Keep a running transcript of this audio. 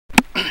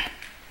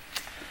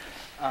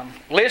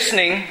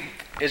Listening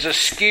is a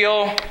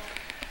skill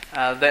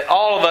that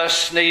all of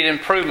us need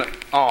improvement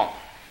on.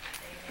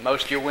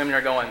 Most of your women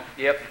are going,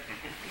 yep.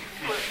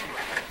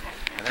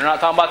 And they're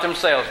not talking about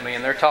themselves,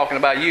 man. They're talking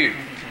about you.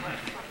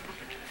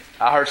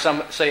 I heard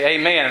some say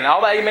amen. And all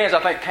the amens,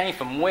 I think, came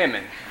from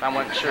women. I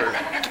wasn't sure.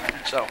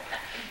 So,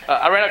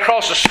 I ran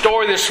across a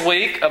story this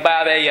week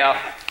about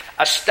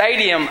a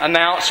stadium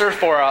announcer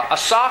for a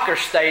soccer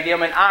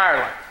stadium in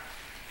Ireland.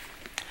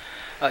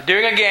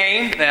 During a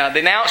game, the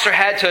announcer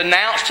had to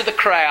announce to the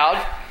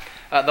crowd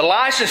the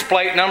license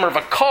plate number of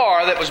a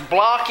car that was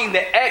blocking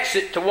the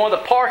exit to one of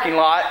the parking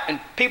lot, and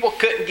people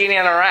couldn't get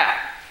in or out.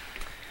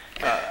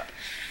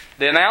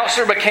 The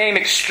announcer became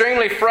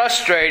extremely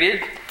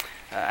frustrated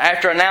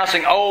after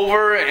announcing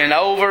over and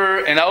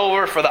over and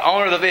over for the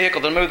owner of the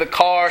vehicle to move the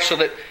car so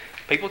that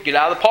people could get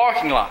out of the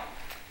parking lot.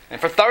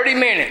 And for 30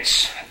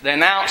 minutes, the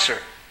announcer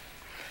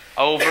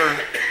over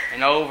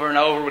and over and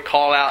over would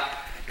call out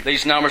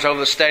these numbers over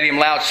the stadium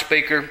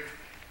loudspeaker,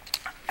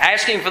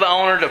 asking for the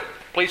owner to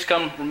please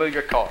come remove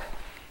your car.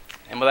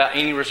 And without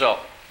any result,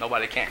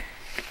 nobody came.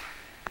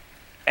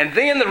 And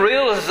then the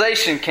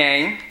realization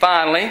came,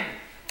 finally,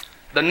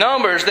 the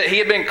numbers that he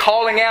had been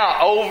calling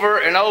out over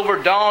and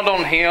over dawned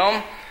on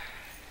him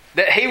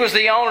that he was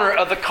the owner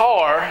of the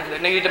car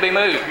that needed to be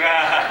moved.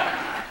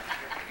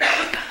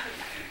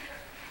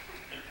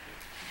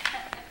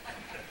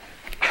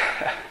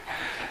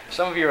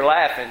 Some of you are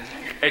laughing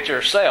at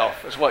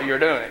yourself, is what you're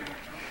doing.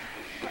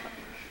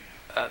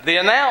 The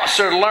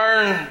announcer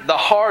learned the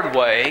hard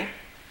way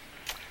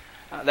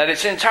that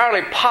it's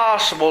entirely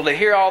possible to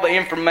hear all the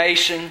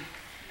information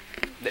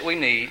that we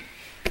need,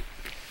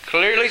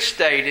 clearly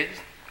stated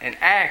and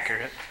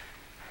accurate,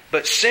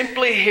 but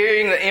simply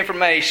hearing the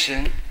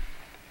information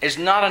is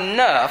not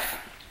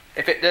enough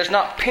if it does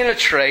not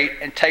penetrate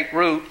and take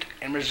root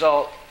and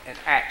result in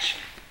action.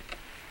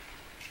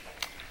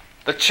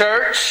 The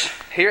church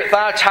here at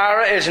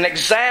Thyatira is an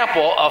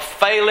example of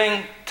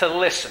failing to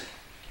listen.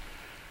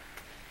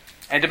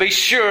 And to be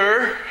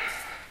sure,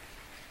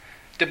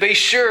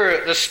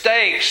 the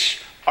stakes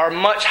are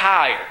much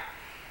higher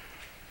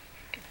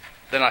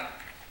than a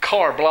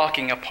car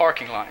blocking a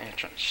parking lot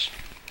entrance.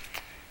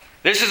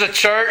 This is a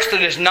church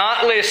that is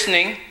not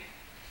listening.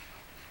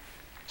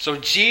 So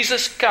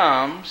Jesus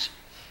comes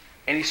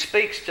and He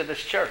speaks to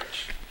this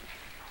church.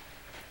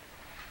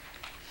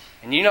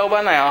 And you know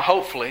by now,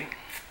 hopefully,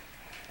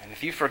 and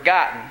if you've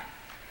forgotten,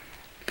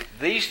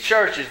 these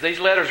churches, these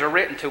letters are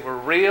written to were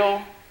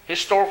real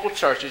historical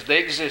churches. They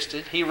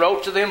existed. He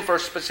wrote to them for a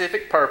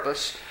specific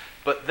purpose.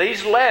 But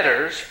these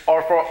letters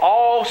are for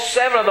all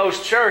 7 of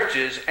those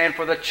churches and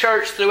for the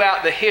church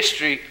throughout the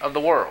history of the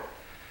world.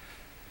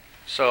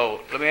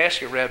 So let me ask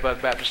you, Red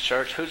Bud Baptist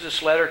Church, who's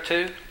this letter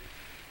to?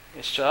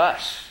 It's to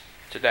us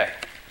today.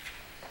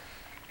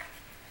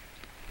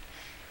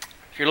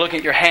 If you're looking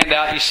at your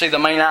handout, you see the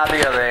main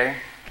idea there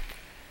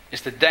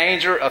is the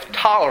danger of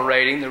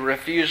tolerating the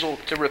refusal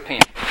to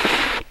repent.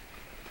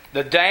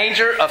 The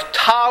danger of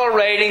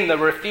tolerating the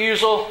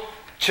refusal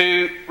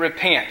to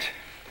repent.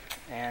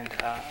 And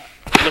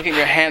looking at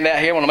your handout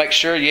here, I want to make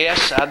sure,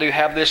 yes, I do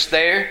have this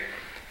there.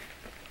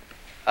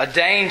 A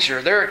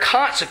danger. There are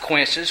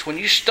consequences when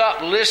you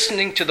stop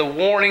listening to the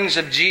warnings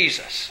of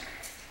Jesus.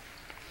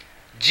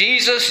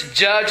 Jesus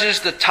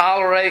judges the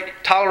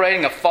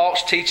tolerating of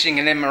false teaching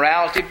and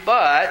immorality,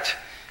 but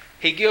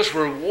He gives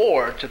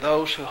reward to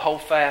those who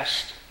hold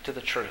fast to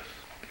the truth.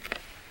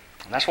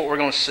 And that's what we're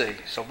going to see.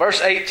 So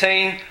verse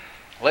 18,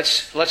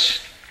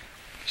 let's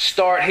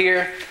start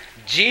here.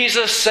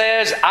 Jesus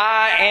says,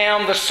 I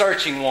am the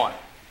searching one.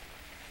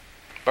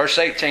 Verse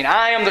 18,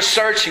 I am the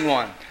searching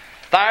one.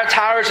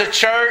 Thyatira is a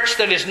church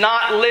that is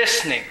not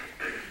listening.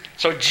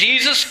 So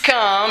Jesus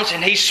comes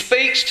and He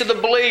speaks to the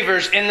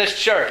believers in this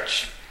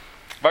church.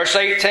 Verse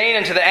 18,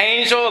 and to the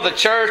angel of the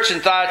church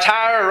in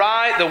Thyatira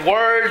write the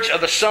words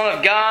of the Son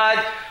of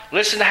God.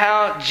 Listen to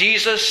how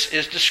Jesus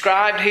is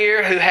described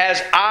here, who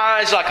has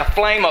eyes like a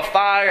flame of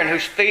fire and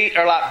whose feet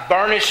are like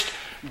burnished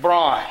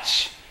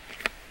bronze.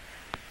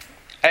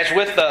 As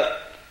with the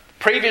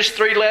previous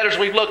 3 letters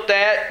we've looked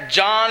at,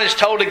 John is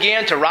told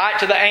again to write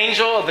to the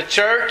angel of the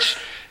church.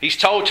 He's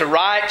told to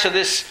write to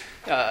this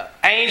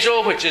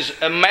angel, which is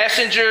a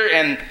messenger,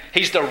 and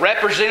he's the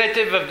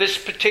representative of this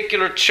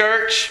particular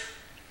church.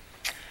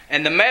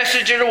 And the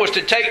messenger was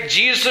to take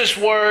Jesus'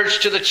 words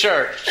to the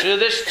church. To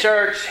this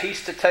church,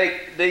 he's to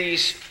take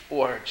these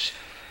words.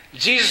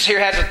 Jesus here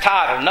has a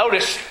title.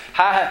 Notice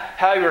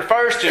how He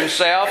refers to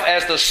Himself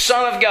as the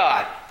Son of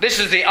God. This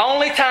is the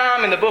only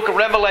time in the book of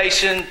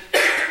Revelation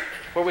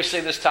where we see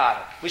this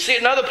title. We see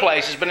it in other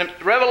places, but in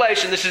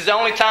Revelation, this is the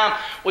only time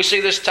we see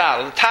this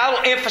title. The title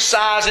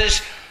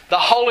emphasizes the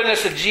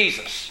holiness of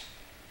Jesus.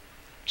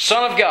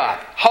 Son of God,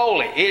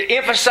 holy. It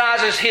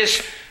emphasizes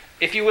His,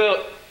 if you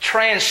will,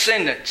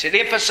 transcendence. It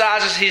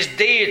emphasizes His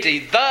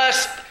deity.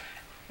 Thus,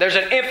 there's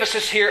an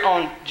emphasis here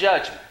on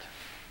judgment.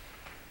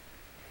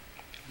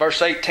 Verse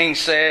 18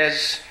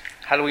 says,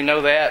 how do we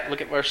know that?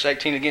 Look at verse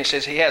 18 again. It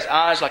says, He has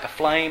eyes like a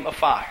flame of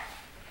fire.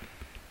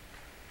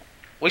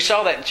 We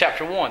saw that in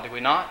chapter 1, did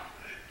we not?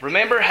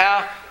 Remember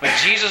how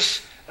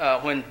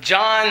when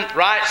John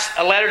writes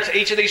a letter to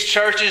each of these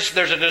churches,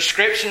 there's a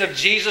description of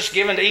Jesus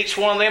given to each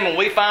one of them, and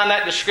we find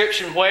that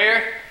description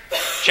where?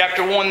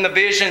 Chapter 1, the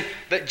vision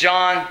that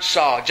John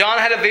saw. John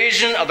had a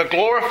vision of the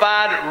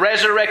glorified,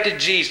 resurrected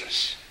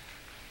Jesus.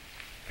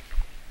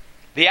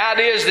 The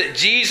idea is that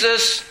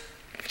Jesus,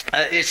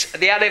 it's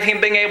the idea of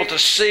Him being able to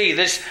see.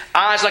 This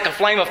eyes like a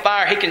flame of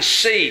fire. He can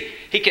see.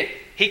 He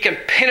can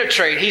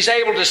penetrate. He's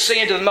able to see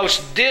into the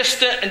most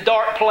distant and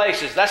dark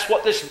places. That's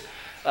what this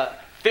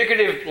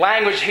figurative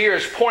language here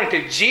is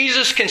pointing to.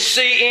 Jesus can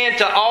see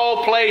into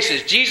all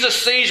places. Jesus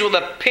sees with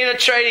a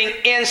penetrating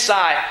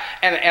insight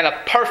and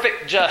a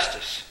perfect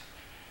justice.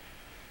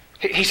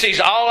 He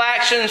sees all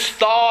actions,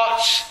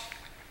 thoughts,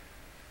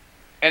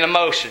 and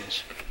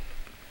emotions.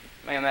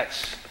 Man,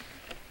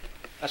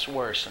 that's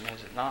worrisome,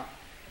 is it not?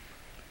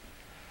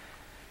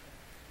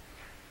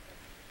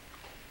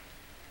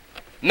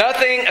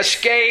 Nothing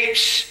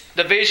escapes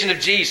the vision of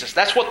Jesus.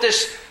 That's what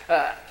this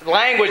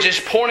language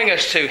is pointing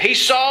us to. He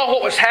saw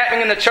what was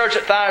happening in the church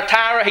at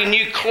Thyatira. He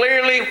knew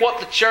clearly what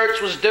the church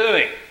was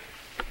doing.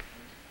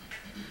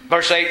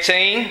 Verse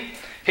 18,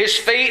 His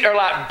feet are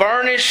like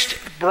burnished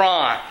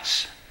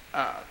bronze.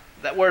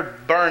 That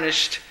word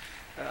burnished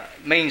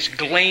means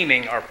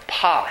gleaming or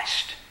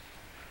polished.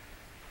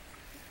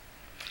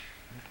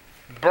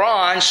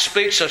 Bronze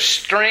speaks of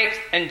strength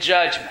and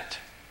judgment.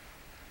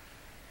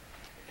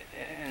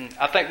 And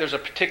I think there's a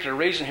particular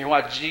reason here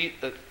why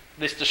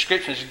this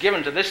description is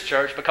given to this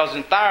church, because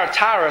in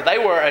Thyatira they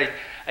were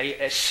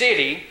a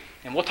city,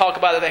 and we'll talk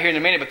about that here in a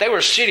minute, but they were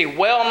a city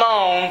well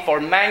known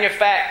for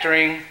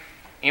manufacturing,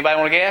 anybody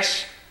want to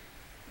guess?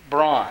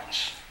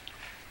 Bronze.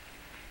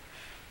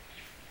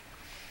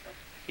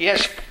 He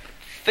has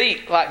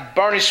feet like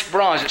burnished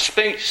bronze. It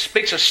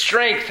speaks of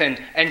strength and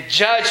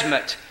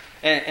judgment.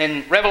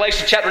 In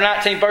Revelation chapter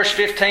 19, verse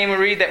 15, we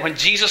read that when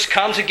Jesus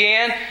comes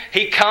again,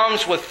 He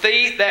comes with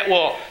feet that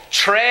will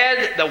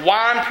tread the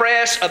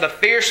winepress of the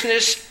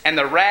fierceness and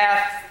the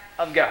wrath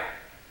of God.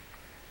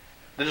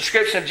 The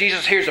description of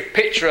Jesus here is a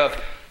picture of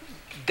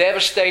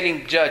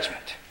devastating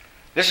judgment.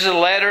 This is a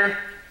letter,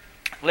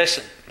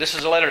 listen, this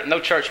is a letter that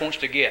no church wants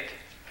to get.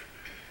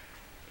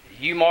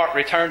 You mark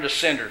return to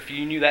sender. If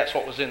you knew that's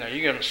what was in there,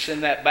 you're going to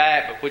send that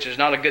back, but which is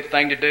not a good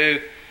thing to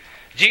do.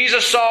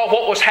 Jesus saw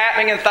what was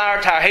happening in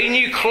Thyatira. He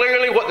knew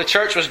clearly what the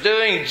church was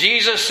doing.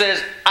 Jesus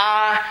says,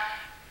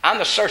 I'm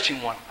the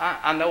searching one.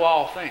 I know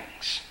all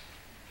things.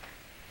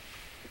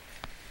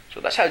 So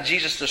that's how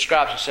Jesus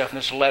describes Himself in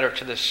this letter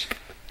to this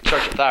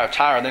church at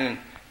Thyatira. Then in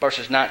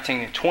verses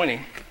 19 and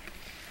 20,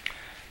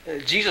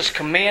 Jesus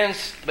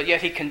commends, but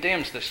yet He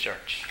condemns this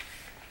church.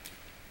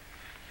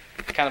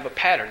 Kind of a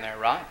pattern there,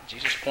 right?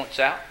 Jesus points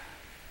out,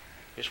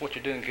 here's what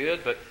you're doing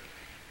good, but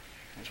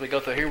as we go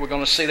through here, we're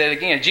going to see that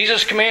again.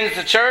 Jesus commends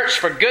the church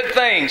for good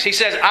things. He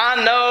says,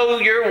 I know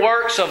your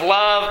works of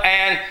love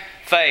and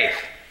faith.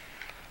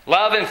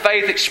 Love and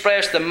faith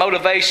express the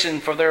motivation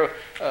for their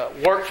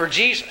work for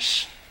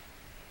Jesus.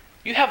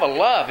 You have a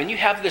love and you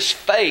have this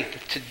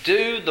faith to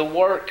do the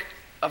work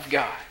of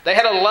God. They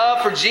had a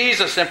love for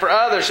Jesus and for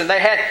others, and they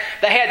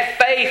had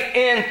faith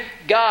in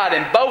God.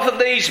 And both of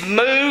these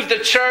moved the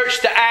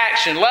church to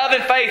action. Love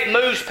and faith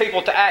moves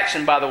people to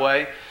action, by the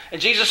way.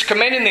 And Jesus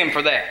commended them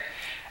for that.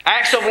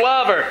 Acts of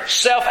love are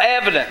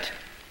self-evident.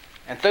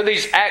 And through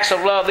these acts of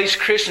love, these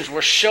Christians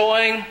were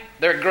showing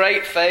their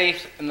great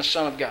faith in the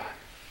Son of God.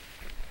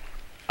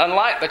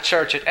 Unlike the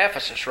church at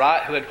Ephesus,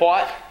 right? Who had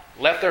what?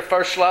 Left their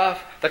first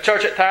love. The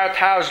church at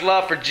Thyatira's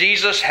love for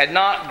Jesus had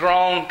not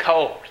grown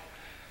cold.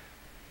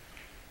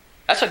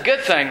 That's a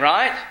good thing,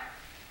 right?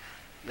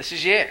 This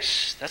is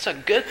yes. That's a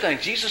good thing.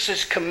 Jesus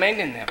is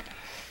commending them.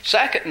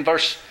 Second, in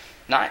verse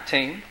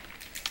 19,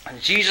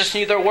 Jesus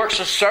knew their works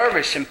of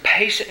service and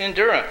patient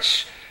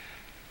endurance.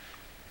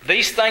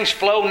 These things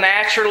flow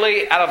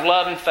naturally out of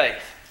love and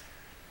faith.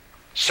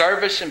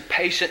 Service and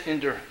patient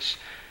endurance.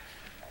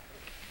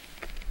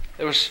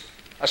 There was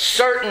a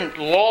certain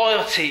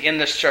loyalty in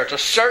this church, a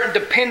certain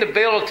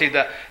dependability.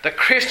 The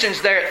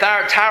Christians there at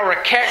Thyatira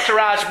were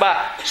characterized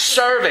by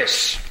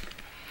service.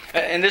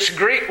 And this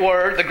Greek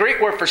word, the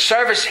Greek word for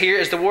service here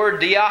is the word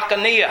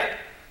diakonia,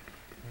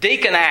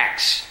 deacon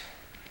acts.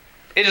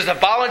 It is the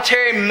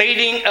voluntary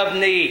meeting of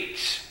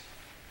needs.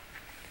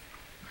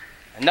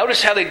 And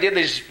notice how they did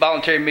these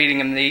voluntary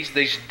meeting of needs,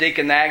 these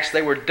deacon acts.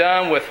 They were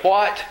done with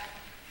what?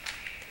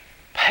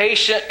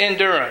 Patient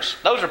endurance.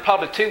 Those are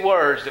probably two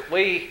words that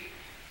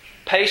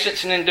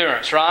patience and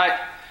endurance, right?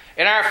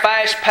 In our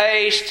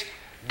fast-paced,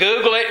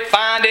 Google it,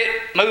 find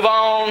it, move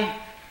on.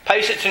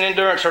 Patience and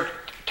endurance are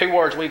two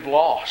words we've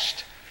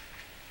lost.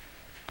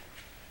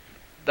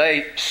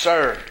 They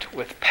served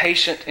with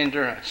patient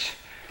endurance.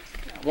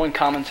 One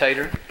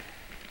commentator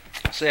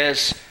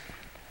says,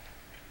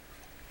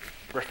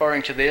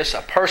 referring to this,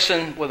 a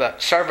person with a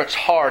servant's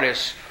heart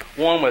is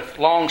one with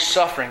long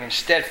suffering and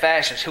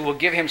steadfastness, who will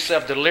give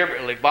himself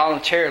deliberately,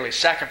 voluntarily,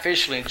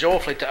 sacrificially, and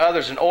joyfully to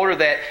others in order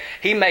that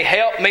he may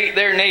help meet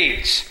their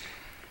needs.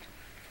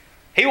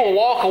 He will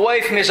walk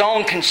away from his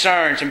own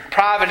concerns and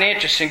private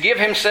interests and give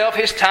himself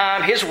his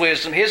time, his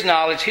wisdom, his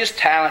knowledge, his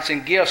talents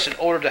and gifts in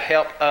order to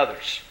help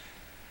others.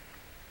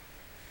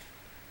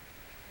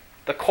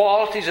 The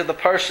qualities of the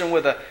person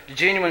with a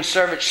genuine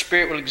servant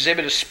spirit will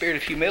exhibit a spirit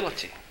of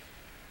humility.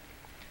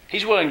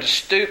 He's willing to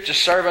stoop to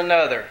serve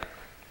another,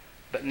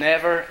 but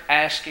never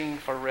asking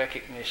for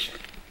recognition.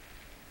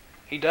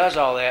 He does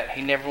all that.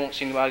 He never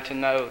wants anybody to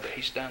know that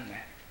he's done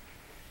that.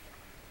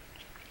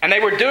 And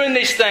they were doing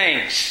these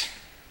things.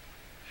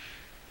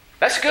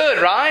 That's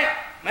good, right?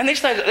 Man,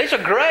 these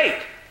are great.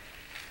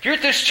 If you're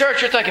at this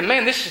church, you're thinking,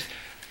 man, this is...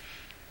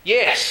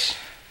 Yes.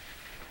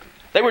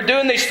 They were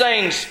doing these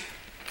things.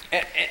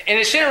 And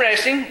it's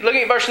interesting,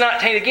 looking at verse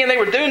 19 again, they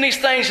were doing these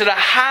things at a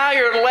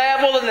higher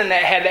level than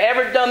they had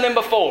ever done them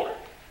before.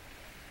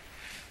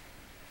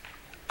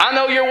 I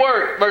know your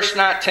work, verse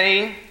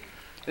 19. And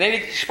then he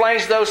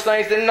explains those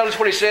things. Then notice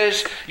what he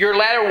says, your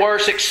latter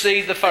works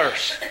exceed the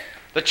first.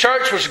 The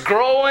church was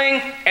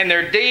growing and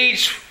their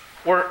deeds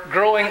were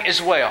growing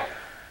as well.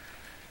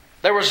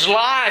 There was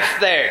life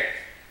there.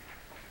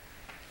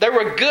 There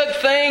were good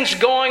things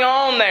going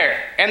on there.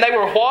 And they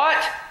were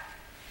what?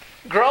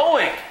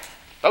 Growing.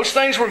 Those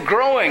things were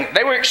growing.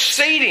 They were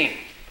exceeding.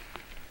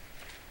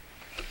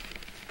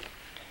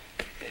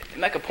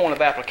 Make a point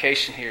of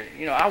application here.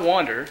 I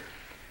wonder,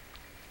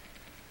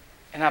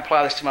 and I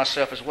apply this to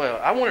myself as well,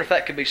 I wonder if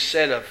that could be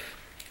said of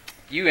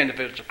you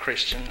individual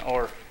Christian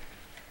or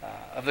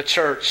of the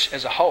church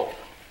as a whole.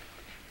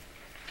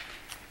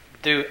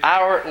 Do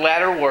our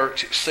latter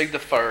works exceed the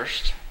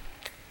first?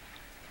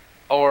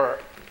 Or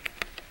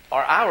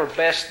are our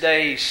best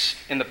days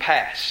in the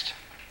past?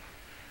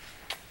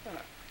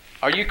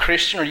 Are you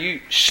Christian? Are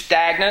you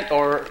stagnant?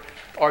 Or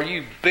are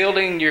you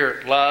building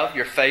your love,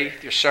 your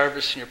faith, your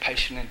service, and your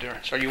patient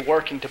endurance? Are you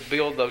working to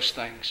build those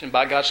things? And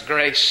by God's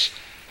grace,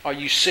 are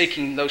you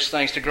seeking those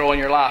things to grow in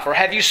your life? Or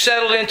have you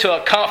settled into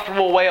a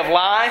comfortable way of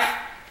life?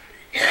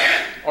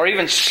 Or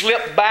even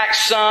slipped back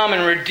some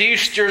and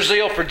reduced your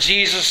zeal for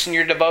Jesus and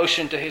your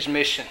devotion to His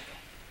mission?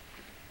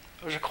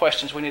 Those are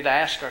questions we need to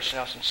ask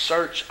ourselves and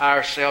search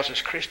ourselves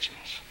as Christians.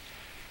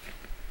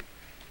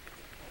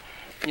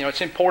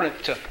 It's important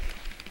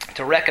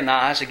to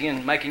recognize,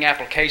 again, making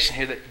application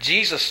here, that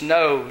Jesus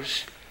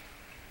knows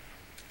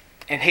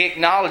and He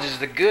acknowledges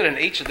the good in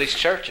each of these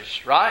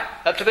churches, right?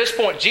 Up to this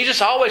point,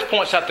 Jesus always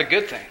points out the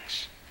good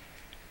things.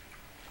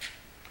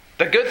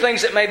 The good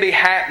things that may be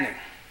happening.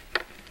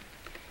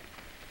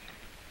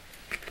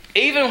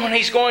 Even when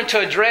He's going to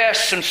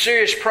address some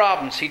serious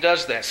problems, He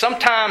does that.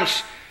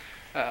 Sometimes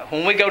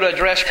when we go to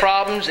address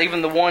problems,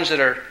 even the ones that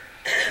are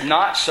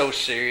not so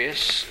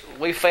serious,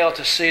 we fail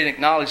to see and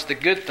acknowledge the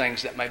good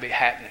things that may be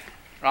happening,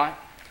 right?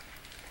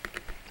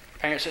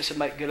 Parents, this would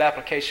make good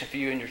application for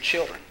you and your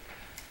children.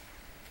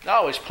 Not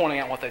always pointing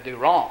out what they do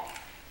wrong,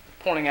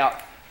 pointing out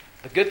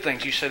the good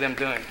things you see them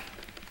doing.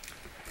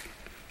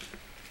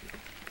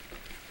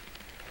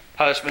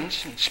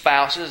 Husbands and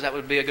spouses, that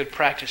would be a good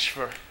practice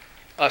for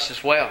us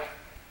as well.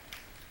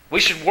 We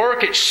should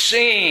work at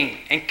seeing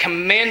and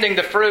commending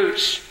the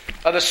fruits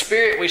of the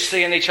Spirit we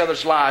see in each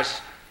other's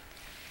lives,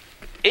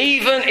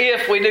 even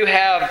if we do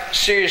have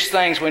serious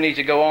things we need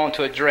to go on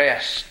to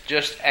address,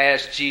 just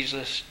as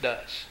Jesus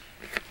does.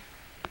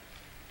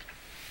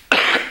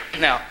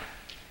 Now,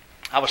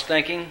 I was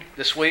thinking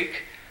this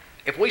week,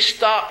 if we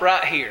stop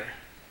right here,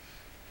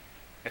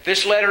 if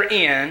this letter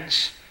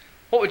ends,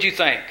 what would you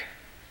think?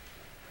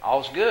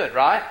 All's good,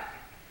 right?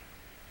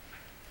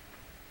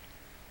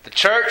 The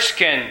church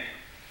can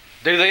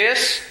do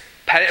this,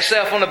 pat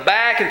itself on the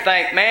back and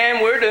think,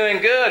 man, we're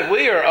doing good.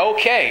 We are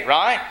okay,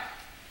 right?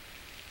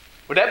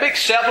 Would that be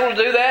acceptable to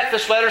do that if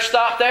this letter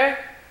stopped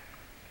there?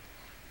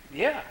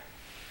 Yeah.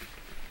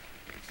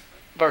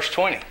 Verse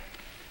 20.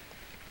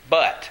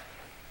 But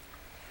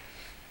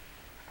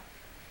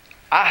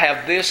I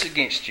have this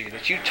against you,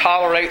 that you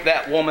tolerate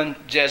that woman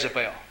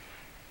Jezebel,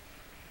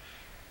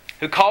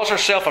 who calls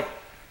herself a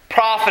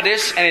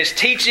prophetess and is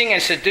teaching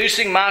and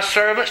seducing my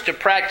servants to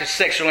practice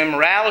sexual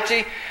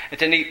immorality and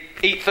to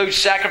eat food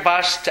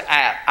sacrificed to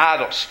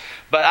idols.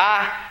 But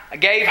I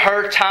gave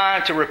her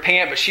time to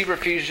repent, but she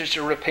refuses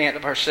to repent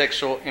of her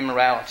sexual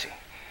immorality.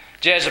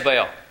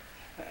 Jezebel.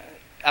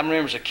 I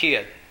remember as a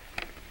kid,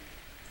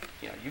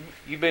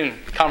 you've been in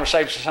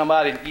conversation with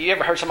somebody, you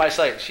ever heard somebody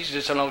say, she's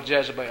just an old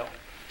Jezebel?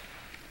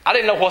 I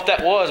didn't know what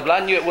that was, but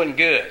I knew it wasn't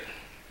good.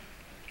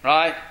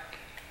 Right?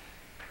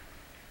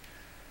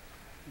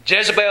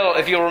 Jezebel,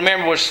 if you'll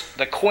remember, was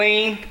the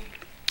queen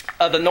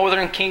of the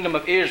northern kingdom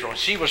of Israel.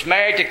 She was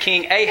married to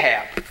King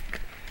Ahab.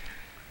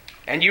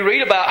 And you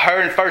read about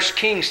her in 1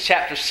 Kings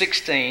chapter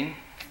 16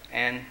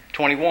 and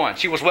 21.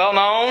 She was well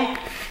known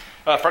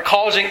for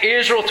causing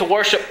Israel to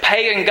worship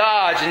pagan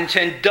gods and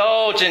to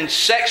indulge in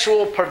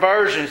sexual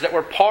perversions that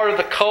were part of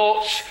the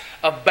cults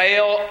of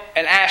Baal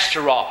and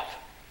Ashtaroth.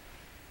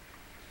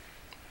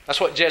 That's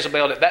what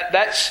Jezebel did.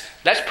 That's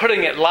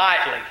putting it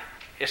lightly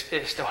as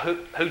to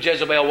who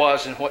Jezebel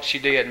was and what she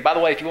did. And by the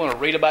way, if you want to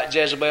read about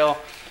Jezebel,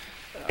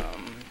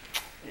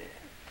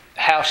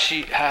 how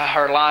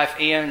her life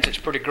ends, it's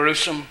pretty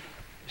gruesome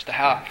as to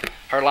how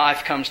her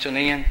life comes to an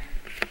end.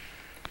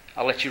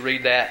 I'll let you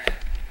read that.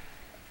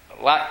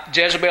 Like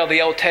Jezebel of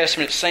the Old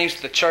Testament, it seems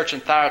that the church in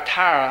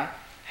Thyatira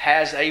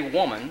has a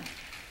woman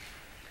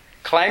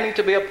claiming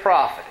to be a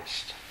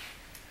prophetess.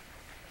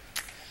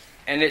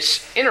 And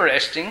it's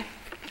interesting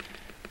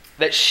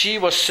that she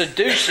was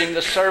seducing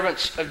the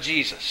servants of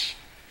Jesus.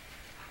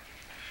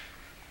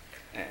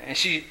 And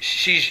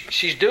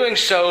she's doing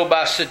so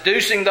by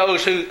seducing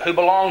those who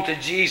belong to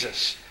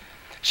Jesus.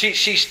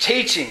 She's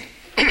teaching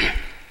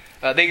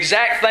the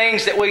exact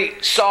things that we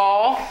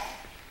saw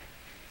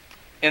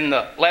in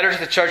the letters of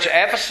the church of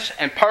Ephesus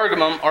and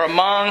Pergamum, or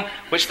among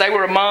which they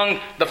were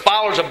among the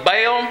followers of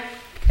Baal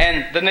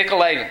and the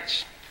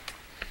Nicolaitans,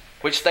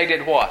 which they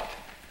did what?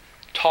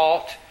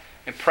 Taught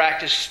and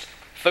practiced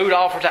food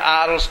offered to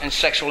idols and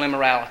sexual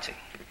immorality.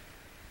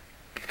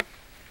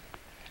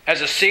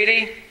 As a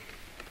city,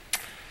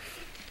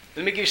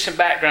 let me give you some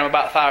background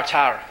about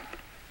Thyatira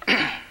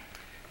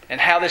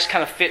and how this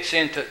kind of fits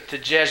into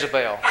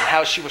Jezebel, and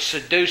how she was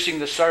seducing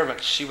the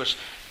servants. She was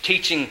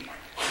teaching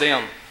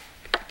them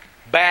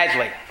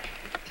badly.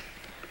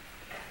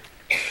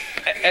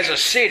 As a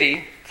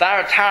city,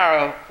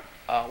 Thyatira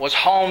was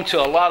home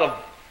to a lot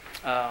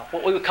of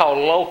what we would call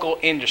local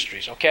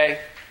industries, okay?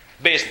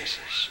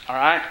 Businesses, all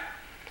right?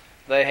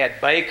 They had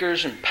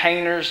bakers and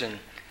painters and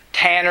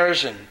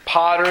tanners and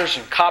potters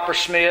and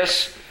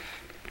coppersmiths.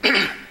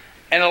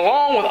 And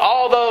along with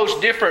all those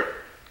different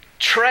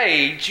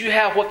trades, you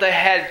have what they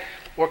had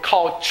were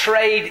called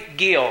trade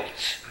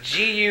guilds.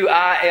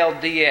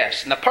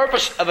 Guilds. And the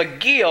purpose of a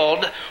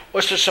guild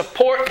was to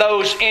support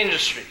those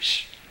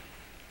industries.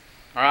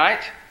 All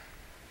right?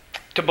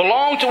 To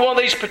belong to one of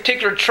these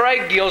particular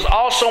trade guilds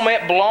also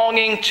meant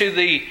belonging to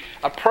the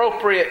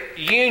appropriate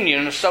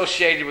union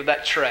associated with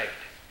that trade.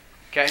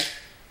 Okay?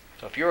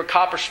 So if you're a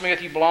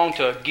coppersmith, you belong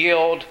to a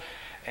guild,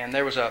 and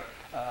there was a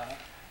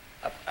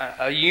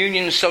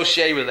union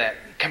associated with that.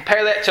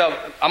 Compare that to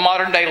a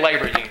modern day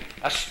labor union.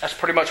 That's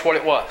pretty much what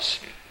it was.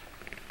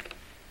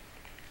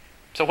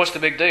 So what's the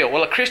big deal?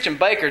 Well, a Christian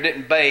baker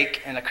didn't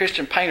bake, and a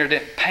Christian painter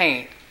didn't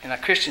paint, and a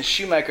Christian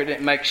shoemaker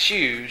didn't make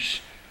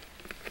shoes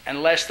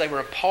unless they were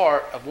a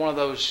part of one of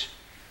those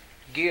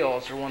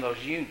guilds or one of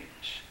those unions.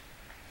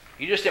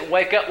 You just didn't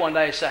wake up one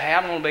day and say, hey,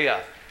 I'm going to be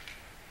a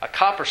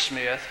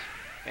coppersmith,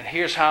 and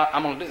here's how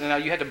I'm going to do it. Now,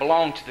 you had to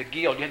belong to the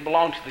guild. You had to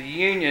belong to the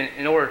union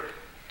in order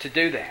to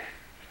do that.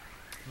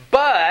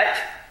 But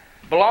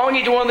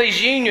belonging to one of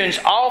these unions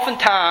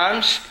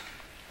oftentimes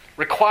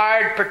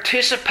required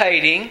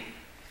participating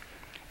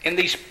in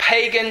these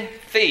pagan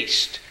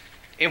feasts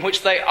in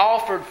which they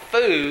offered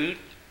food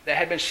that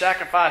had been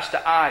sacrificed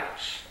to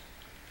idols.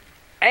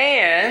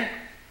 And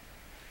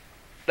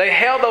they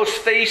held those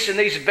feasts in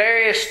these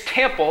various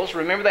temples.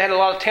 Remember, they had a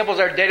lot of temples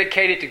that are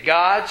dedicated to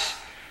gods.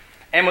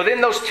 And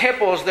within those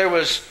temples, there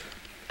was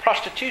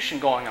prostitution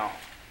going on.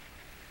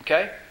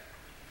 Okay?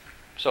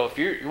 So if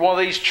you're one of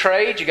these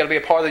trades, you've got to be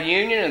a part of the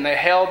union. And they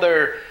held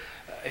their,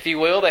 if you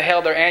will, they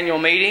held their annual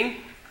meeting.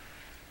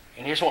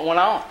 And here's what went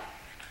on.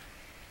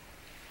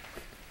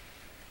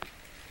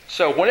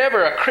 So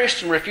whenever a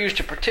Christian refused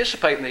to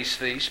participate in these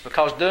feasts,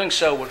 because doing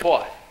so would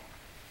what?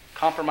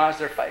 Compromise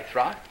their faith,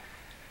 right?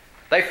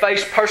 They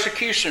faced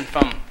persecution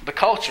from the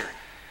culture.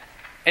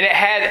 And it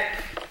had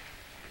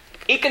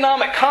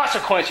economic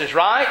consequences,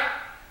 right?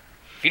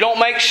 If you don't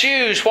make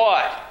shoes,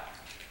 what?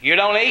 You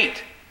don't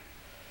eat.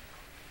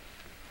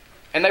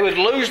 And they would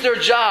lose their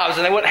jobs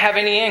and they wouldn't have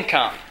any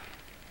income.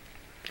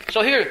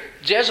 So here,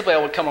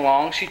 Jezebel would come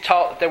along. She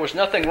taught that there was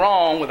nothing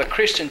wrong with a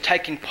Christian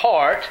taking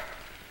part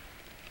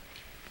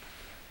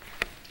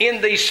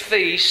in these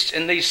feasts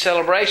and these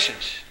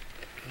celebrations.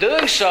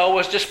 Doing so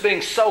was just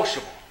being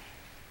sociable.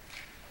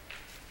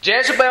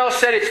 Jezebel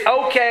said it's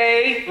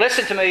okay,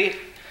 listen to me,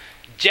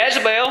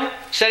 Jezebel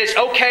said it's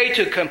okay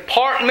to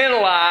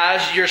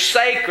compartmentalize your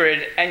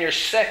sacred and your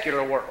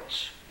secular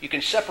worlds. You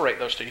can separate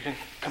those two. You can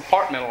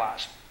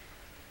compartmentalize them.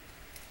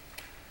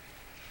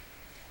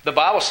 The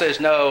Bible says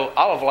no,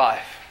 all of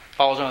life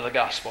falls under the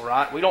gospel,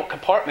 right? We don't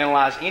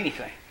compartmentalize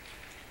anything.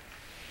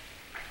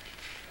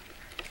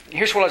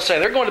 Here's what I'd say.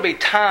 There are going to be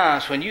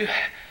times when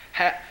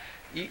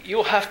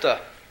you'll have to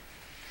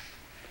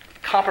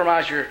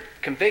compromise your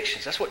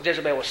convictions. That's what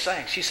Jezebel was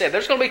saying. She said,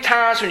 there's going to be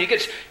times when you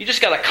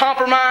just got to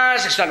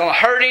compromise. It's not going to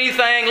hurt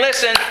anything.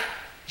 Listen,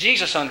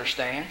 Jesus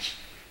understands.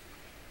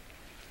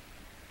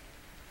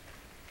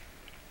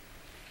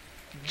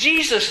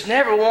 Jesus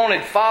never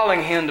wanted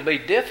following Him to be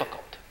difficult.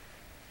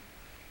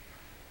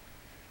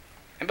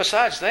 And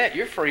besides that,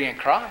 you're free in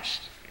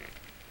Christ.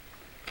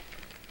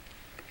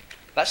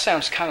 That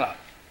sounds kind of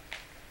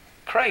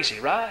crazy,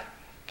 right?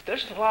 But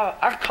there's a lot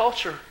of, our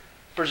culture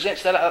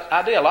presents that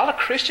idea. A lot of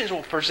Christians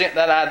will present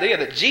that idea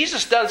that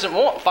Jesus doesn't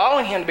want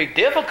following Him to be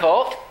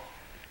difficult.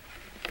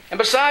 And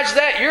besides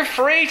that, you're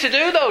free to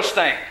do those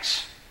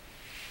things.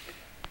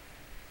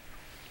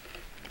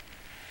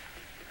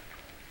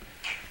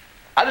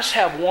 I just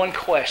have one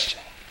question.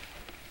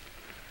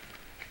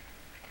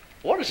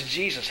 What does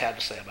Jesus have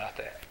to say about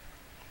that?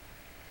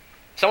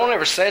 Someone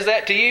ever says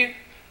that to you?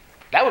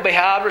 That would be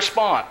how I'd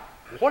respond.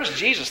 What does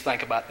Jesus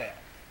think about that?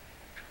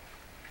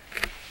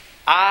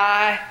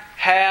 I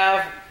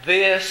have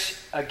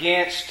this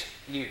against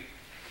you.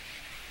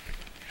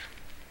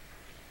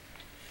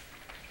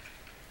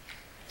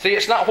 See,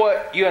 it's not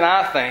what you and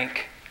I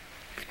think.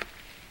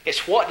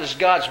 It's what does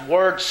God's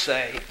Word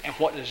say and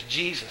what does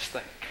Jesus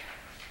think.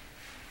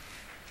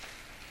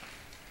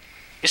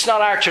 It's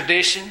not our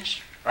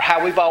traditions or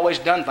how we've always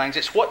done things.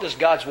 It's what does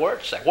God's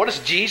Word say? What does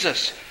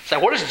Jesus say?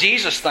 What does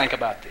Jesus think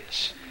about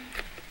this?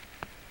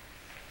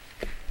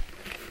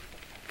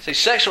 See,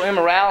 sexual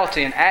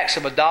immorality and acts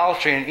of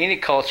idolatry in any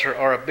culture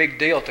are a big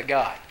deal to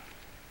God.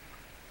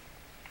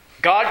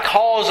 God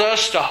calls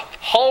us to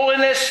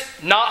holiness,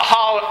 not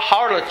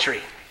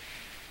harlotry.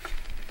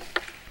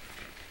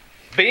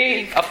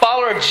 Being a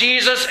follower of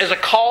Jesus is a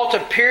call to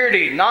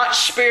purity, not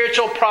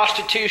spiritual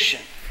prostitution.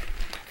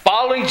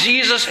 Following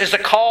Jesus is a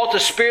call to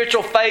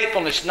spiritual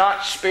faithfulness,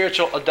 not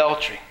spiritual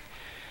adultery.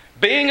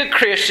 Being a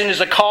Christian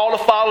is a call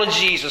to follow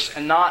Jesus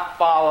and not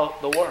follow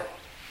the world.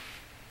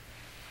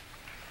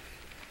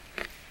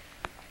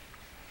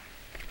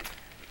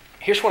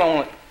 Here's what I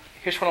want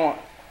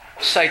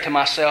to say to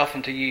myself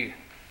and to you.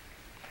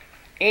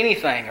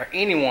 Anything or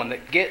anyone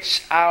that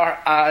gets our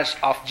eyes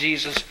off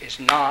Jesus is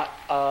not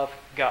of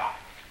God.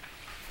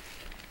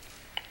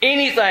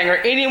 Anything or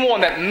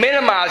anyone that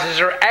minimizes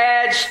or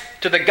adds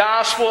to the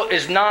gospel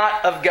is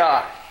not of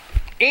God.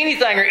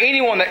 Anything or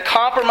anyone that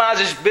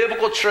compromises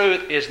biblical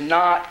truth is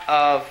not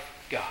of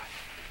God.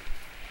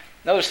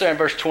 Notice there in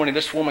verse 20,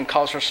 this woman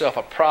calls herself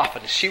a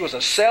prophetess. She was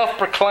a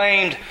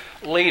self-proclaimed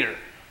leader.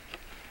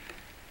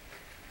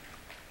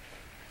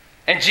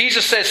 And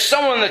Jesus says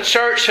someone in the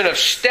church should have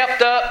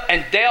stepped up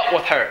and dealt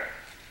with her.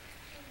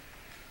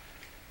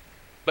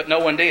 But no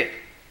one did.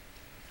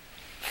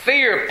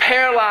 Fear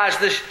paralyzed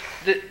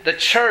the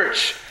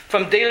church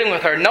from dealing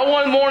with her. No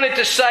one wanted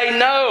to say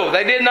no.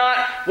 They did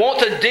not want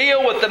to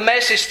deal with the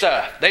messy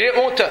stuff. They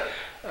didn't want to,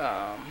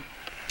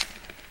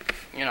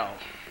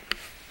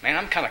 man,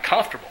 I'm kind of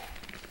comfortable.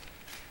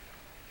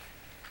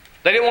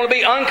 They didn't want to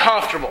be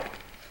uncomfortable.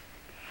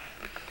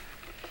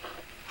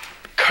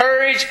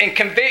 Courage and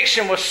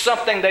conviction was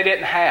something they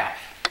didn't have.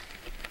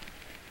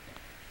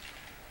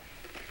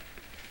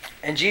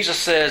 And Jesus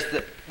says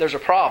that there's a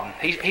problem.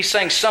 He's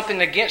saying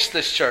something against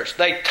this church.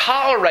 They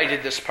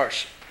tolerated this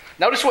person.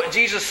 Notice what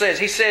Jesus says.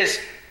 He says,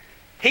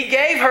 He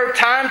gave her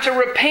time to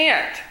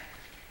repent.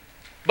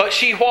 But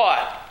she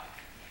what?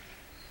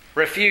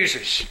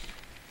 Refuses.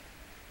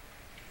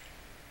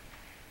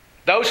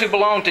 Those who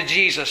belong to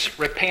Jesus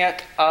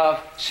repent of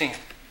sin.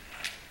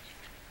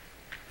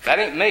 That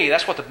ain't me.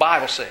 That's what the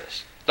Bible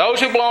says.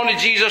 Those who belong to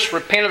Jesus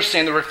repent of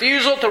sin. The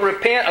refusal to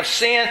repent of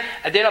sin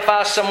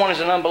identifies someone as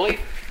an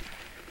unbeliever.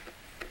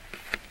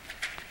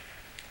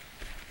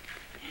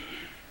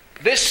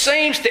 This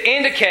seems to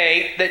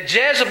indicate that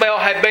Jezebel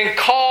had been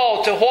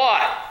called to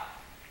what?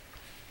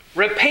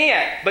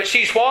 Repent. But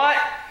she's what?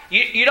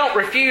 You don't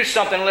refuse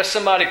something unless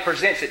somebody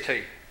presents it to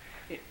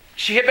you.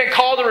 She had been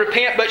called to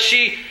repent, but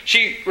she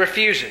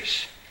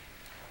refuses.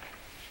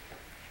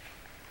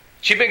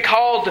 She'd been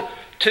called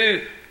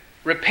to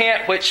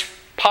repent, which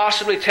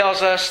possibly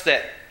tells us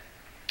that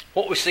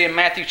what we see in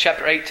Matthew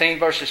chapter 18,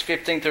 verses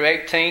 15 through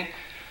 18,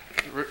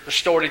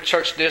 restorative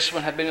church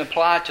discipline had been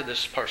applied to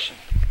this person.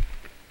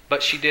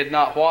 But she did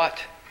not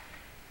what?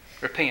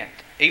 Repent.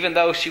 Even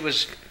though she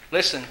was,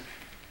 listen,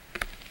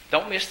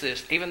 don't miss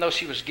this, even though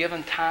she was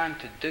given time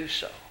to do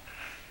so.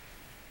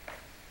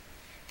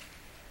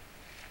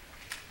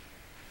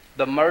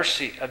 The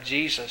mercy of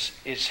Jesus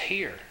is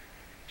here.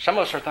 Some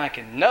of us are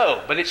thinking,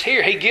 no, but it's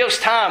here. He gives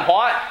time,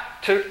 what?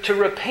 To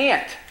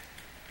repent.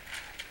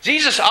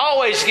 Jesus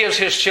always gives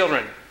His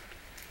children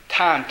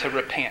time to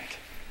repent.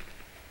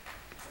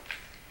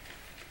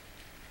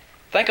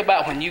 Think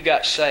about when you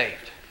got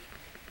saved.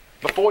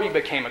 Before you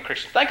became a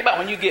Christian. Think about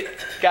when you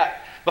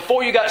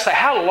before you got saved.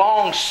 How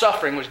long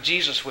suffering was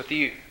Jesus with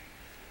you?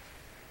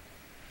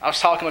 I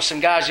was talking with some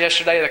guys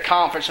yesterday at a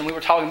conference, and we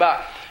were talking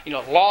about,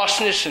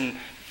 lostness and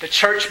the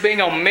church being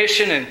on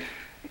mission, and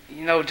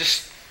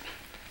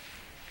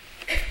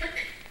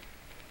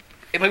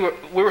and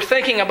we were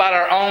thinking about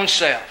our own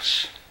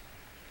selves.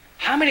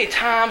 How many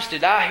times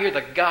did I hear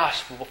the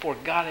gospel before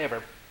God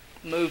ever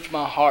moved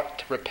my heart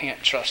to repent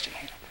and trust in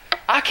Him?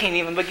 I can't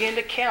even begin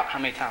to count how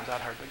many times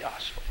I'd heard the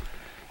gospel.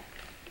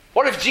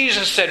 What if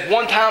Jesus said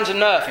one time's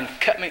enough and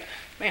cut me?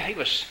 Man, He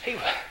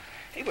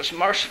was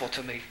merciful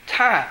to me.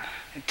 Time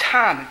and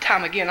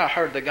time again I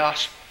heard the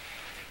gospel.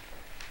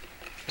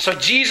 So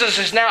Jesus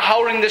is now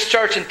holding this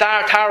church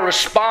entire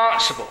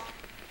responsible.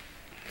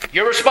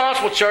 You're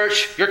responsible,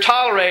 church. You're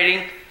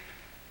tolerating.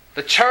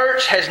 The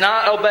church has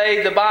not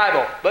obeyed the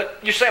Bible. But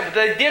you're saying, but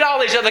they did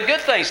all these other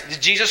good things.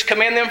 Did Jesus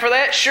commend them for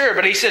that? Sure,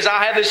 but He says,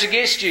 I have this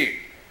against you.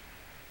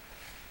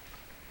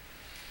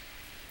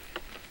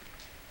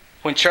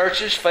 When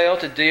churches fail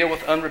to deal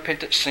with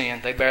unrepentant sin,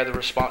 they bear the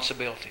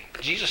responsibility.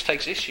 Jesus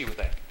takes issue with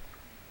that.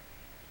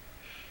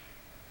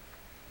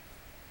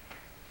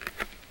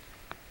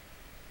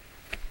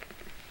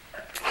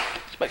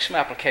 Let's make some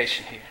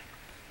application here.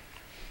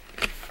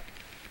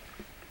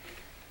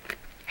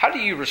 How do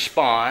you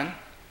respond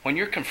when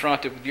you're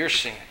confronted with your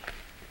sin?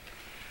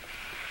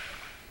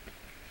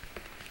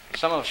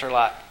 Some of us are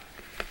like,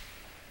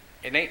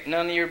 it ain't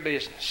none of your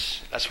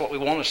business. That's what we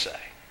want to say.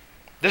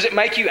 Does it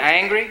make you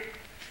angry?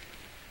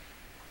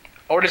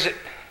 Or does it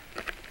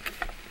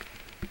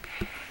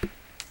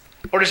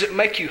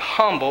make you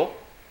humble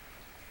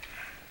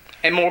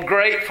and more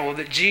grateful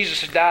that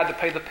Jesus has died to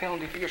pay the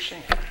penalty for your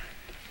sin?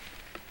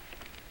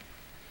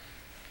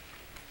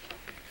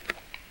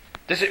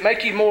 Does it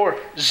make you more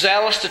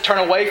zealous to turn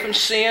away from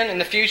sin in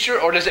the future?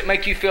 Or does it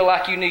make you feel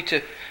like you need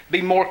to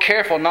be more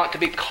careful not to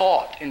be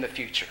caught in the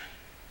future?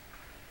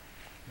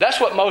 That's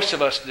what most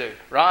of us do,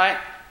 right?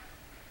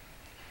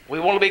 We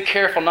want to be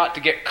careful not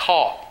to get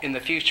caught in the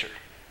future.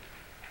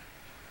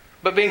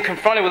 But being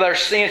confronted with our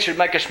sin should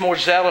make us more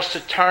zealous to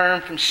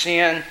turn from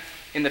sin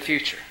in the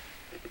future.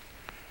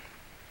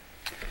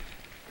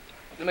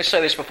 Let me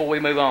say this before we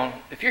move on.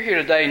 If you're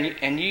here today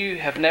and you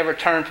have never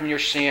turned from your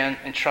sin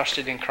and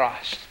trusted in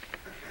Christ,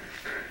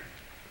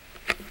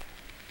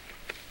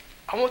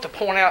 I want to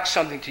point out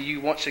something to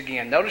you once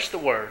again. Notice the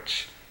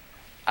words,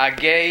 I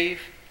gave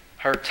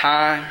her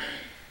time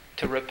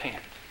to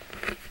repent.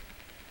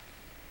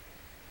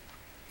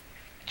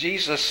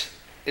 Jesus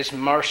is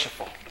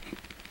merciful.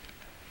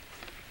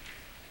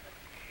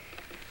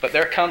 But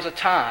there comes a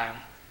time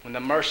when the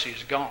mercy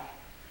is gone.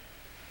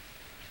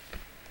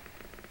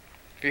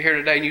 If you're here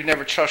today and you've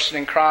never trusted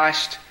in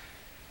Christ,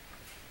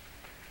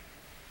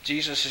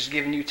 Jesus has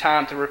given you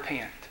time to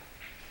repent.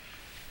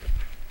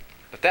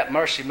 But that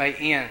mercy may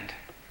end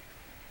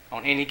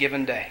on any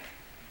given day.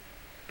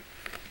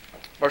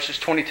 Verses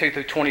 22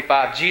 through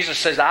 25, Jesus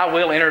says, I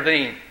will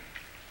intervene.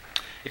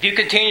 If you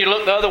continue to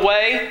look the other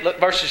way, look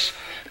verses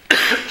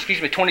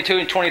 22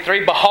 and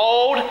 23.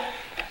 Behold,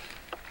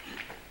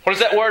 what does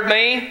that word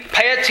mean?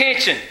 Pay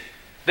attention.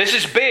 This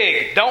is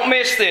big. Don't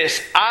miss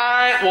this.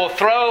 I will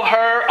throw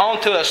her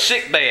onto a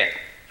sick bed.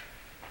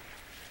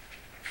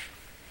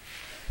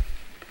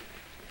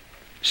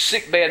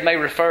 Sick bed may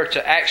refer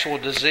to actual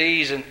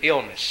disease and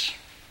illness.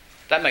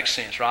 That makes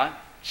sense, right?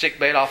 Sick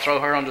bed, I'll throw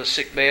her onto a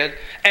sick bed.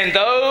 And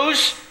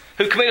those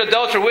who commit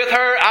adultery with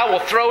her, I will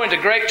throw into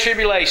great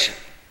tribulation.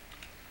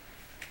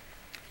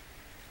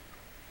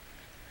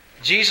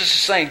 Jesus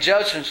is saying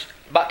judgment's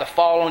about to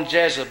fall on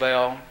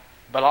Jezebel,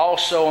 but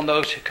also on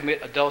those who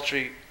commit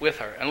adultery with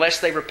her,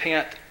 unless they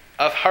repent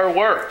of her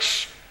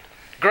works.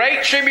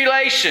 Great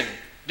tribulation,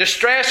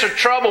 distress or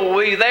trouble will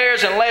be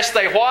theirs unless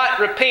they what?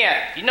 Repent.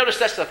 You notice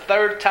that's the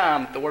third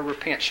time the word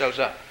repent shows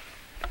up.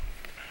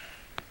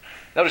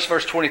 Notice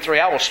verse 23,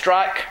 I will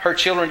strike her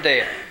children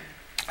dead.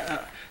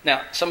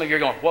 Now, some of you are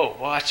going, whoa,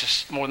 well, that's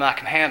just more than I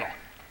can handle.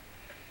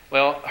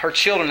 Well, her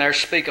children there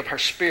speak of her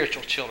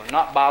spiritual children,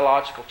 not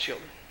biological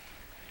children.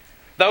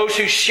 Those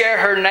who share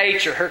her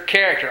nature, her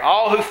character,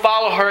 all who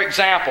follow her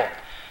example,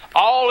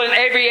 all in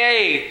every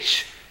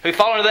age who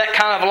fall into that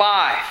kind of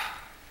life.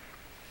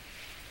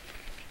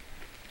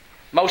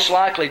 Most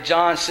likely,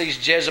 John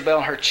sees Jezebel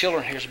and her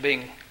children here as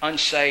being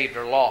unsaved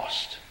or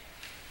lost.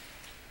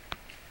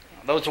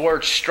 Those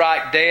words,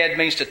 strike dead,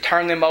 means to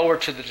turn them over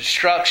to the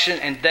destruction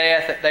and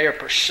death that they are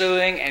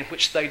pursuing and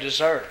which they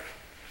deserve.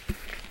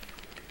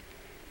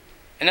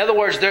 In other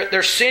words,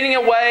 they're sending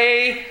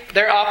away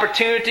their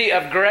opportunity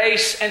of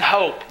grace and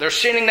hope. They're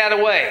sending that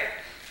away.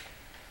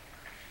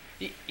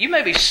 You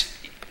may be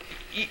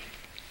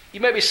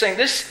saying,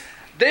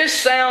 this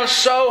sounds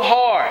so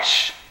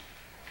harsh.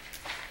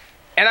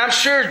 And I'm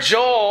sure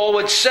Joel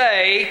would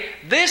say,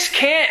 this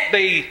can't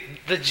be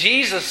the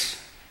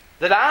Jesus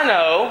that I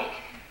know.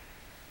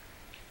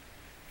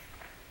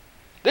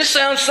 This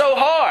sounds so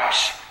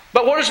harsh.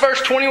 But what does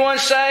verse 21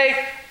 say?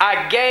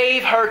 I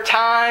gave her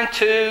time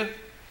to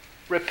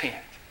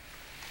repent.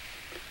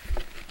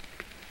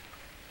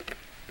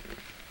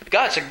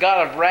 God's a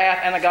God of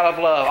wrath and a God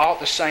of love all at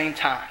the same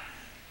time.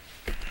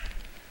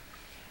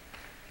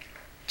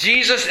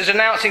 Jesus is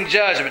announcing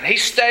judgment.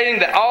 He's stating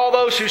that all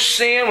those who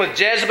sin with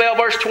Jezebel,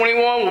 verse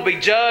 21, will be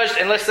judged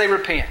unless they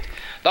repent.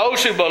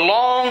 Those who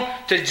belong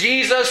to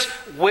Jesus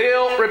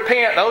will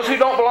repent. Those who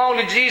don't belong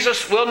to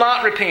Jesus will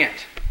not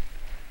repent.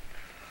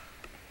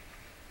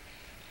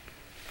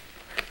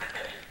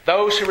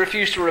 Those who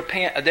refuse to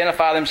repent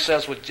identify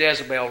themselves with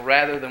Jezebel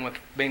rather than with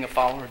being a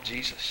follower of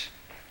Jesus.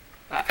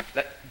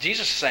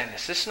 Jesus is saying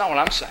this. This is not what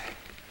I'm saying.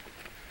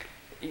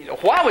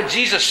 Why would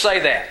Jesus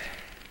say that?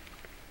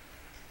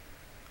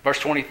 Verse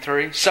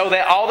 23, so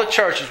that all the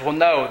churches will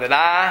know that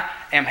I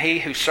am He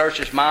who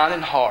searches mind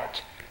and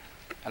heart,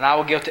 and I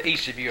will give to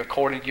each of you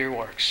according to your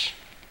works.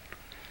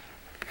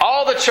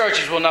 All the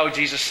churches will know,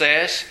 Jesus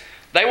says.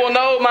 They will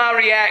know my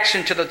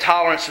reaction to the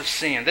tolerance of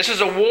sin. This is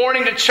a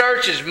warning to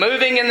churches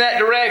moving in that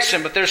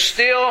direction, but there's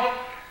still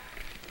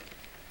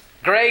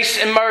grace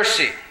and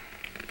mercy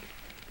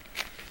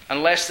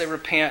unless they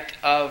repent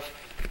of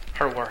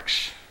her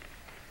works.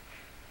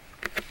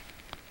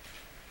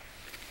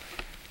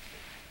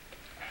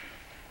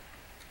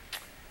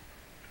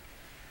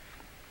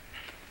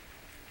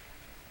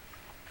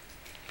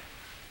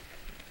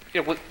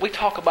 We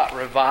talk about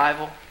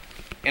revival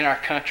in our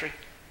country,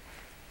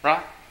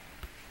 right?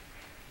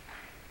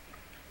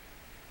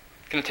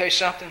 Can I tell you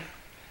something?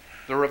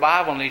 The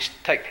revival needs to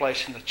take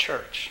place in the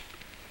church.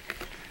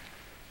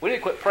 We need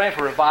to quit praying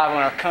for revival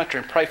in our country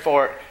and pray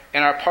for it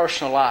in our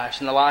personal lives,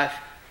 in the life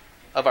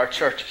of our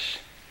churches.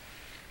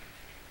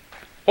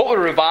 What would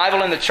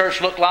revival in the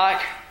church look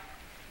like?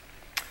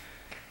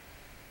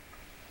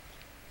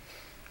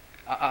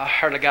 I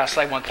heard a guy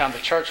say one time, the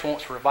church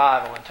wants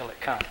revival until it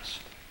comes.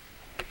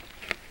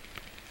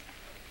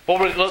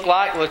 What would it look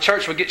like? Well, the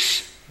church would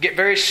get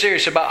very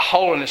serious about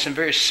holiness and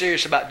very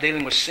serious about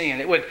dealing with sin.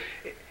 It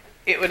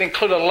would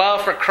include a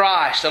love for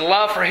Christ, a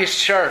love for His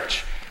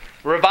church.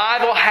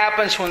 Revival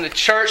happens when the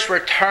church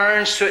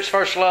returns to its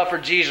first love for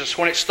Jesus,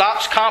 when it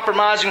stops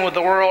compromising with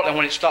the world, and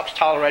when it stops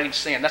tolerating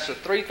sin. That's the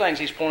three things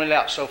he's pointed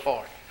out so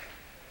far.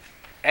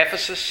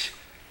 Ephesus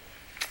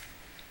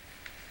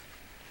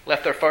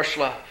left their first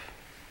love.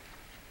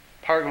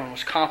 Pergamum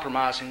was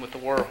compromising with the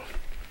world.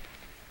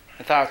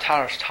 And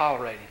Thyatira was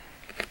tolerating.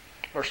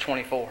 Verse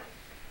 24.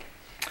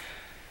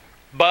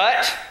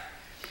 But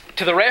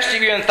to the rest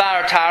of you in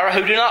Thyatira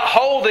who do not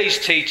hold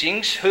these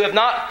teachings, who have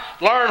not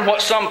learned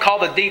what some call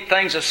the deep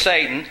things of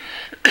Satan,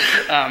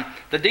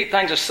 the deep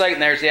things of Satan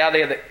there is the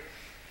idea that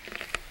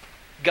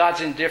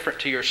God's indifferent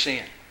to your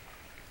sin.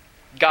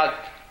 God,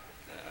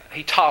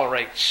 He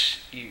tolerates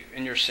you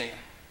in your sin.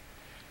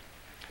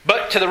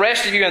 But to the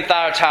rest of you in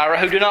Thyatira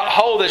who do not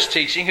hold this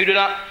teaching, who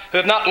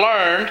have not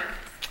learned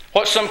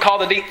what some call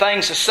the deep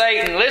things of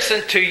Satan,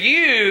 listen, to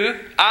you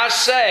I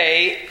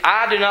say,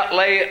 I do not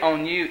lay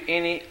on you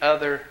any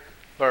other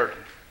burden.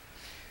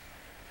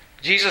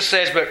 Jesus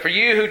says, but for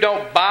you who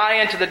don't buy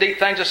into the deep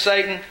things of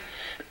Satan,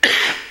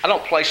 I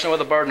don't place no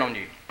other burden on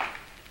you.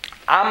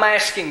 I'm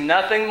asking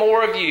nothing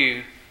more of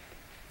you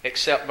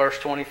except verse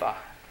 25.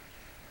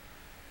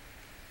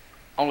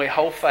 Only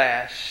hold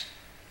fast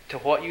to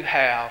what you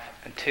have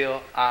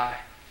until I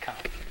come.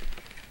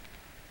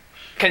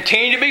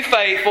 Continue to be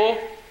faithful.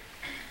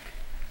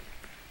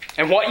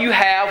 And what you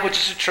have, which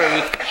is the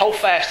truth, hold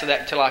fast to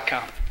that until I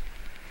come.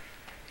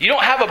 You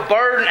don't have a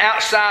burden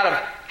outside of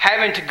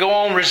having to go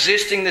on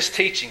resisting this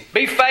teaching.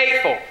 Be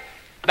faithful.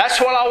 That's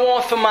what I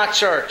want from my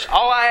church.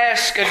 All I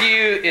ask of you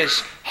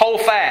is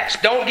hold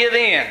fast. Don't give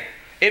in.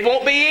 It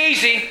won't be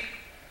easy.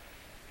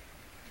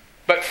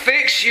 But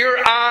fix your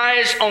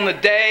eyes on the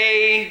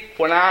day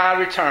when I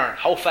return.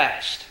 Hold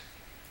fast.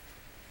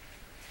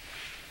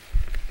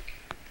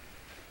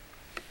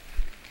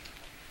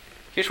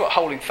 Here's what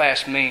holding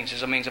fast means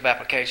as a means of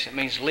application. It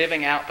means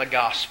living out the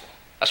gospel.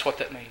 That's what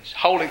that means.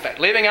 Holding fast.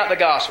 Living out the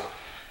gospel.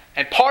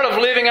 And part of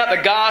living out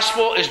the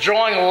gospel is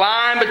drawing a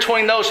line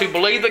between those who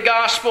believe the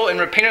gospel and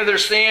repent of their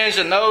sins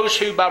and those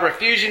who, by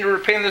refusing to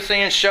repent of their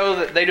sins, show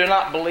that they do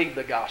not believe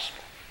the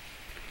gospel.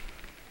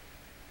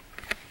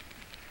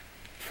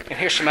 And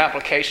here's some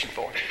application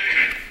for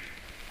you.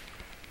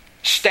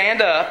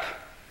 Stand up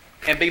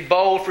and be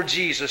bold for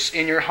Jesus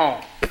in your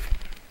home,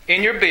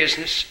 in your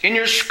business, in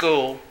your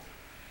school,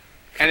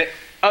 and at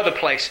other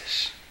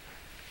places.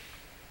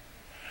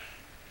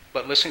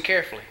 But listen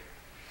carefully.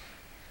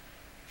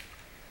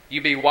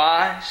 You be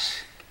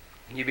wise,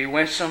 and you be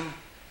winsome,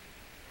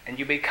 and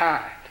you be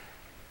kind.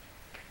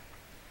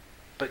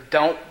 But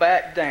don't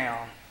back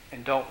down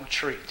and don't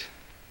retreat.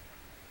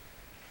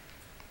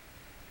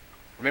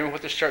 Remember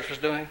what this church was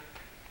doing?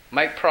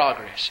 Make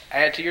progress.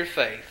 Add to your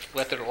faith.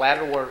 Let the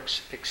latter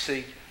works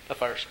exceed the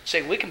first.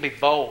 See, we can be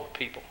bold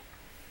people.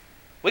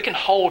 We can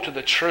hold to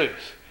the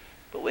truth.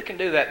 But we can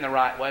do that in the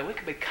right way. We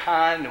can be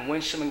kind and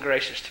winsome and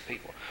gracious to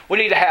people. We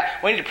need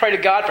to pray to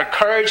God for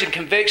courage and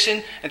conviction,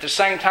 and at the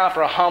same time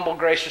for a humble,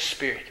 gracious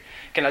spirit.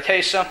 Can I tell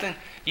you something?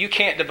 You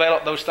can't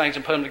develop those things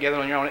and put them together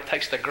on your own. It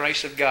takes the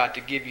grace of God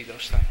to give you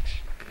those things.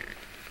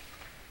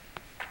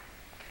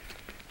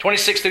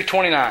 26 through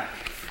 29.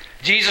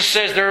 Jesus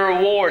says there are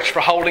rewards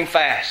for holding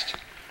fast.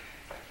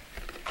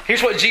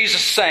 Here's what Jesus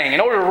is saying.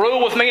 In order to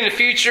rule with me in the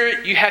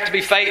future, you have to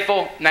be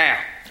faithful now.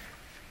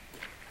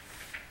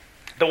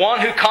 The one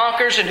who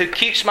conquers and who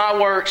keeps my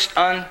works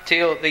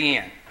until the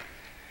end.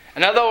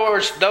 In other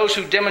words, those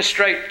who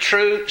demonstrate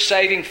true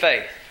saving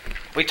faith.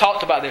 We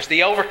talked about this.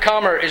 The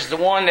overcomer is the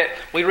one that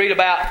we read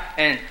about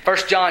in 1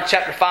 John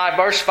chapter 5,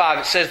 verse 5.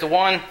 It says the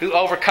one who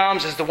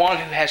overcomes is the one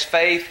who has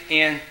faith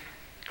in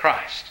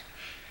Christ.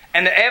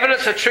 And the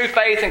evidence of true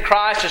faith in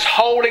Christ is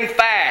holding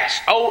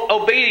fast,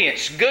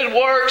 obedience, good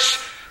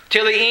works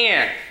till the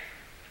end.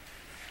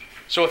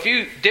 So if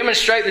you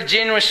demonstrate the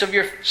genuineness of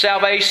your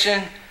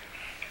salvation,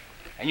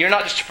 and you're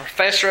not just a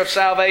professor of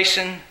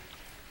salvation,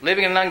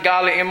 living an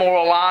ungodly,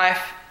 immoral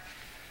life,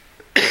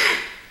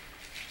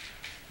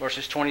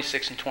 verses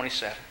 26 and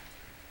 27.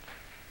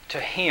 To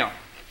Him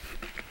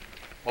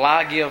will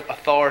I give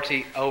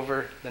authority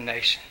over the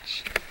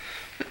nations.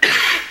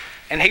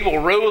 And He will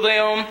rule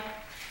them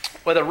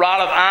with a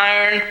rod of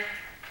iron,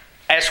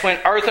 as when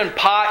earthen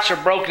pots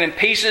are broken in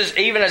pieces,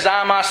 even as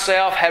I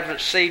myself have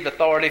received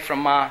authority from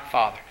my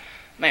Father.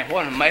 Man,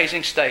 what an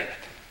amazing statement.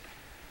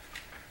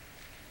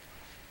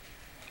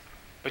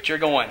 But you're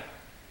going,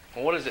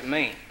 well, what does it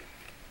mean?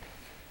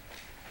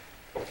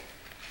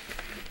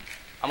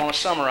 I'm going to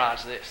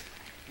summarize this.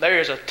 There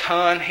is a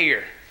ton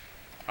here.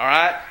 All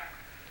right?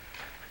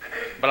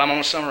 But I'm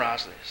going to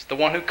summarize this. The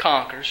one who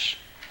conquers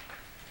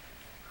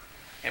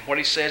And what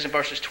he says in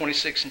verses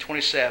 26 and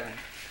 27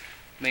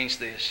 means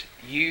this: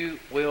 you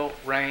will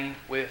reign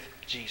with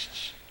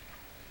Jesus.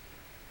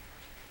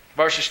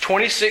 Verses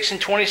 26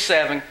 and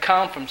 27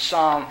 come from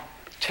Psalm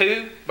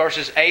 2,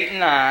 verses 8 and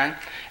 9,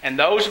 and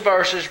those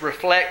verses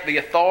reflect the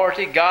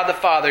authority God the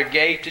Father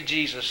gave to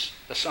Jesus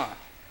the Son.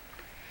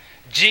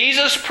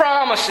 Jesus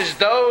promises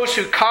those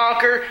who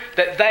conquer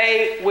that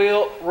they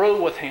will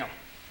rule with Him.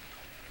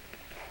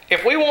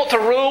 If we want to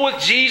rule with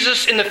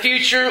Jesus in the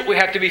future, we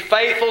have to be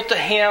faithful to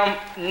Him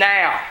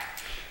now.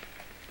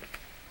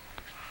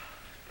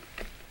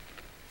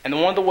 And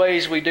one of the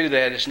ways we do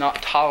that is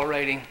not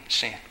tolerating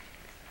sin.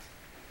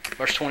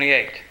 Verse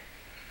 28.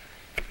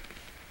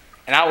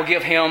 And I will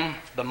give him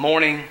the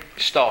morning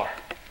star.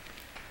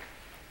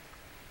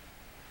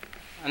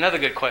 Another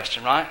good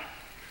question, right?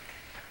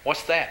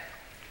 What's that?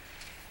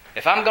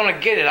 If I'm going to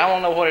get it, I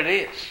want to know what it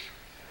is.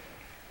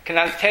 Can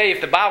I tell you,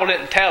 if the Bible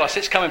didn't tell us,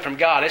 it's coming from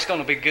God. It's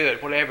going to be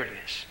good, whatever it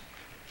is.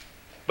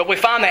 But we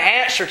find the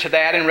answer to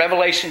that in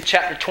Revelation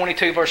chapter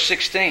 22, verse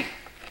 16.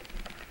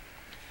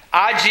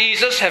 I,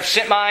 Jesus, have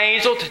sent my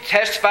angel to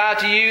testify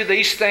to you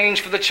these things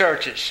for the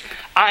churches.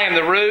 I am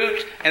the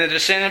root and the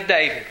descendant of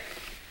David.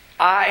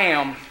 I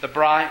am the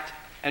bright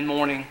and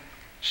morning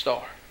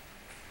star.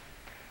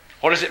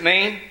 What does it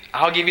mean?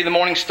 I'll give you the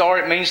morning star.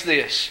 It means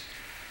this: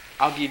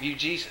 I'll give you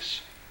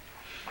Jesus.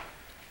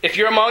 If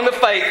you're among the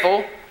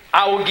faithful,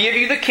 I will give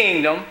you the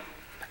kingdom.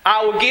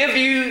 I will give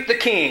you the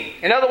king.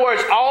 In other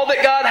words, all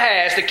that God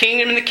has, the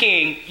kingdom and the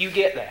king, you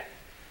get that.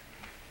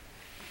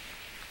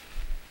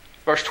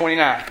 Verse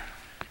 29.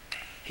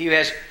 He who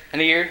has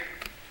an ear,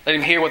 let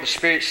him hear what the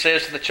Spirit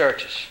says to the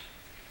churches.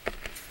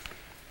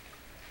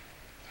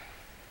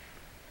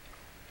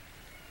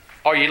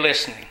 Are you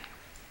listening?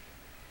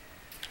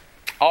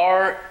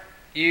 Are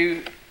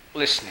you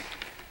listening?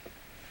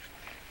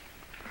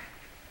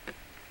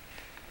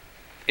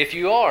 If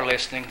you are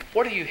listening,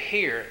 what do you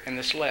hear in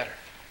this letter?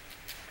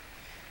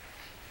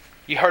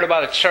 You heard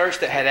about a church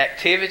that had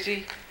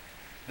activity,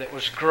 that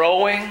was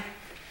growing.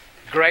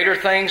 Greater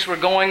things were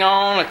going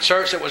on. A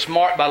church that was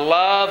marked by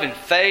love and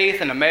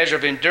faith and a measure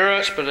of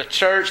endurance, but a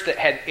church that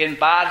had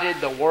invited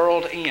the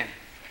world in.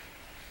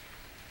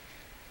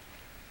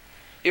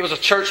 It was a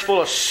church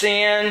full of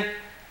sin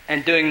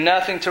and doing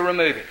nothing to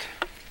remove it.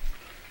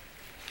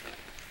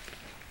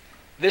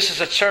 This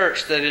is a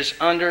church that is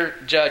under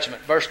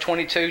judgment. Verse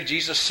 22,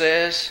 Jesus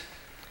says,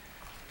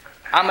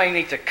 I may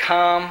need to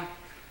come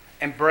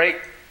and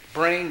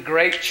bring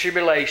great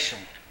tribulation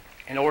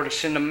in order to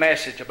send a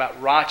message about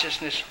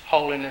righteousness,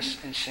 holiness,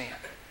 and sin.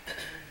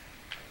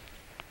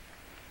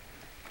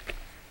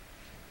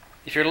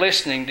 If you're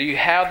listening, do you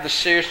have the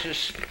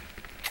seriousness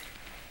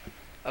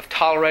of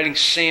tolerating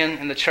sin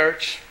in the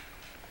church?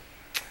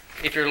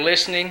 If you're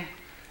listening,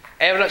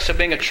 evidence of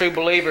being a true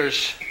believer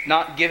is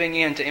not giving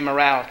in to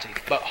immorality,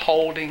 but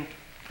holding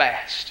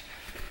fast.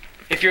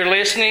 If you're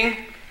listening,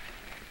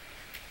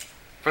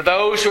 for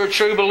those who are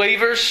true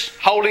believers,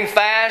 holding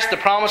fast, the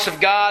promise of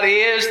God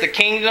is the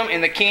kingdom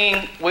and the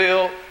king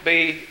will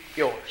be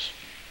yours.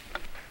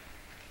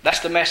 That's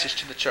the message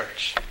to the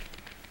church.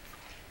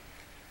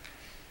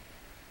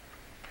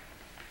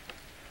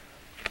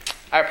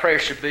 Our prayer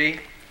should be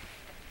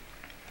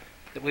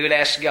that we would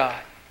ask God,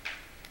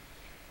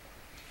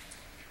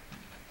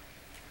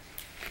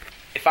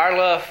 if our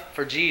love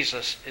for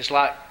Jesus is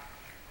like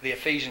the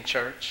Ephesian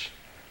church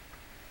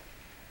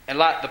and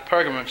like the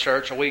Pergamon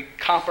church, are we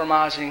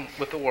compromising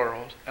with the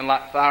world? And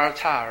like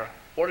Thyatira,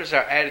 what is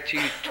our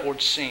attitude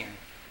towards sin?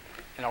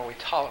 And are we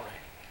tolerating?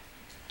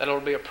 That ought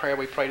to be a prayer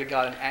we pray to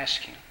God and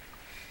ask Him.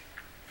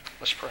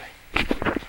 Let's pray.